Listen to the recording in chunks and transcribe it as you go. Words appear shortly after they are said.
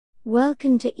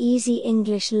Welcome to Easy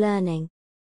English Learning.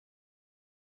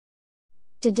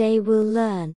 Today we'll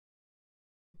learn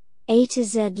A to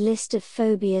Z list of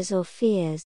phobias or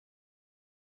fears.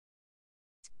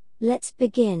 Let's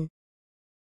begin.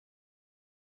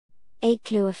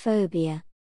 Acluophobia.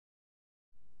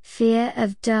 Fear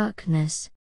of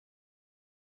darkness.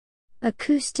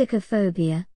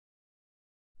 Acousticophobia.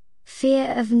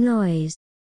 Fear of noise.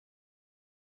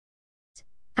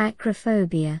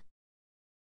 Acrophobia.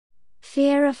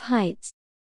 Fear of heights.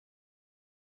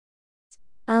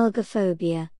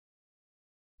 Algophobia.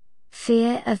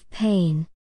 Fear of pain.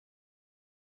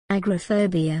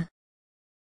 Agoraphobia.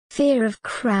 Fear of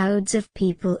crowds of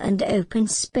people and open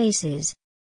spaces.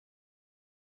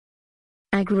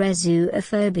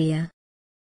 Agorezoophobia.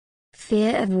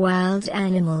 Fear of wild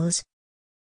animals.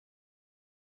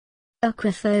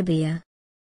 Acrophobia.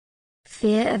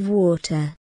 Fear of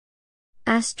water.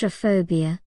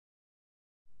 Astrophobia.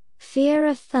 Fear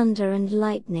of thunder and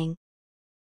lightning.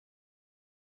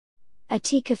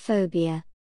 Atychophobia.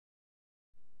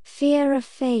 Fear of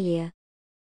failure.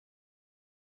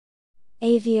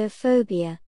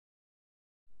 Aviophobia.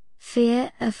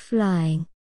 Fear of flying.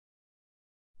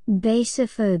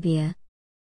 Basophobia.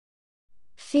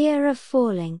 Fear of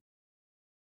falling.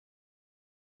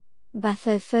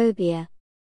 Bathophobia.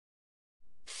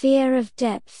 Fear of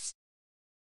depths.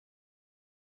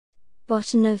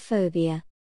 Botanophobia.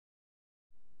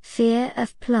 Fear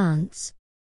of plants.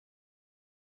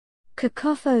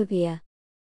 Cacophobia.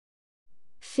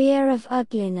 Fear of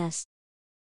ugliness.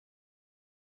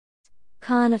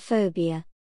 Carnophobia.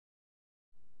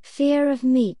 Fear of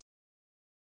meat.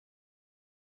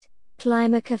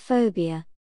 Climacophobia.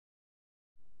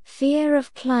 Fear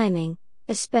of climbing,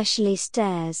 especially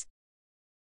stairs.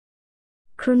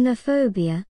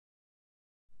 Chronophobia.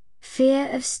 Fear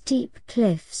of steep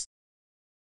cliffs.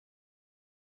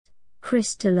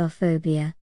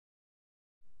 Crystallophobia.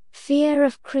 Fear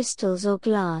of crystals or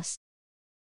glass.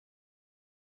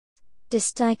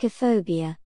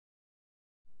 Distichophobia.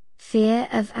 Fear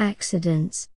of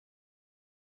accidents.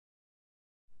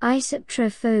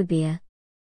 Isoptrophobia.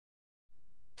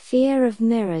 Fear of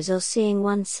mirrors or seeing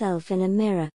oneself in a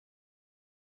mirror.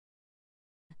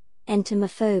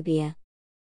 Entomophobia.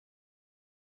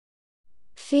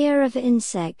 Fear of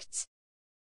insects.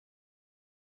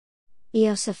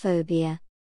 Eosophobia.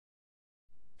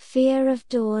 Fear of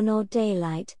dawn or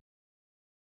daylight.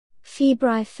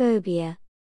 Febriphobia.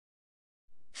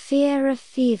 Fear of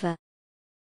fever.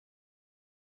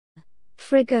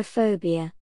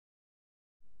 Frigophobia.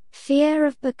 Fear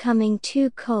of becoming too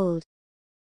cold.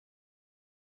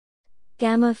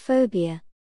 Gamophobia.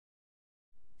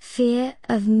 Fear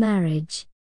of marriage.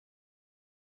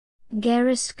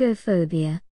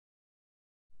 Gerascophobia.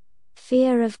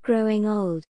 Fear of growing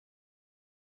old.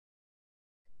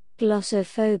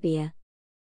 Glossophobia.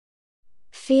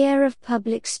 Fear of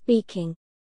public speaking.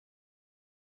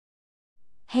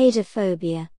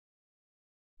 Haderophobia.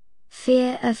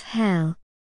 Fear of hell.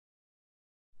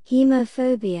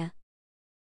 Hemophobia.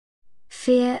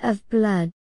 Fear of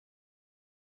blood.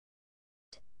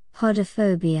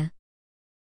 Podophobia.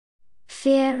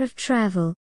 Fear of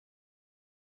travel.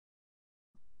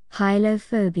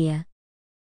 Hylophobia.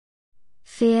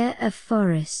 Fear of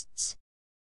forests.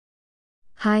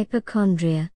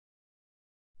 Hypochondria.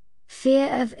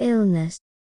 Fear of illness.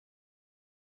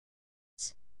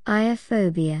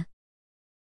 Iophobia.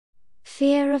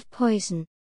 Fear of poison.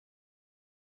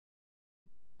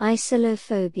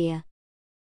 Isolophobia.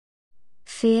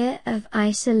 Fear of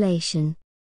isolation.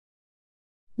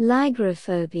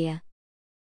 Lygrophobia.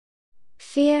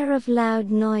 Fear of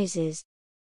loud noises.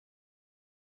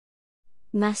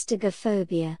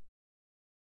 Mastigophobia.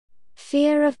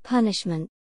 Fear of punishment.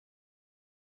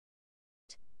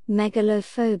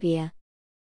 Megalophobia.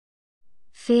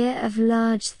 Fear of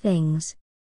large things.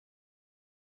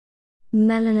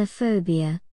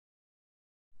 Melanophobia.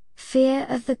 Fear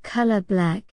of the color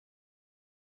black.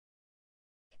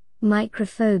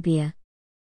 Microphobia.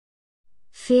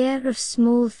 Fear of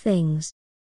small things.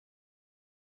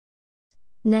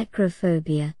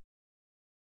 Necrophobia.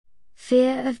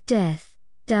 Fear of death,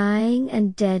 dying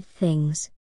and dead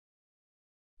things.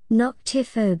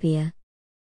 Noctiphobia.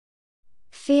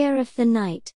 Fear of the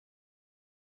night.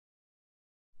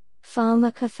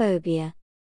 Pharmacophobia.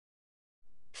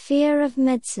 Fear of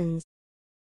medicines.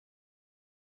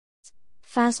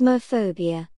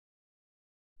 Phasmophobia.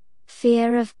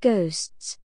 Fear of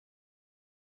ghosts.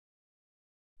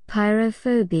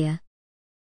 Pyrophobia.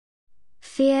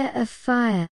 Fear of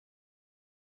fire.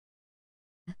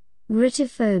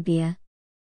 Rhitophobia.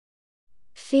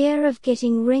 Fear of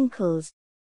getting wrinkles.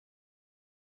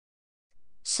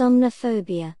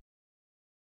 Somnophobia.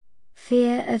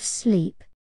 Fear of sleep.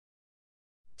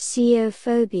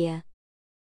 Coephobia.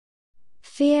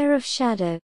 Fear of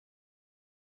shadow.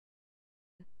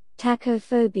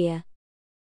 Tachophobia.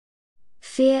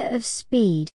 Fear of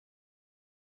speed.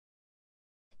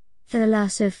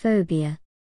 Thalassophobia.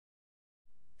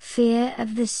 Fear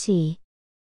of the sea.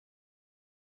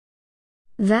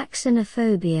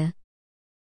 Vaccinophobia.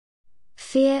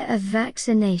 Fear of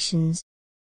vaccinations.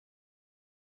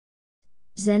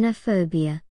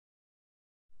 Xenophobia.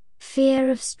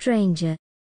 Fear of stranger.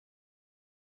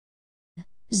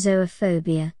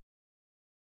 Zoophobia.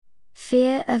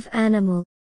 Fear of animal.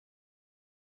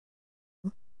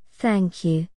 Thank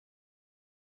you.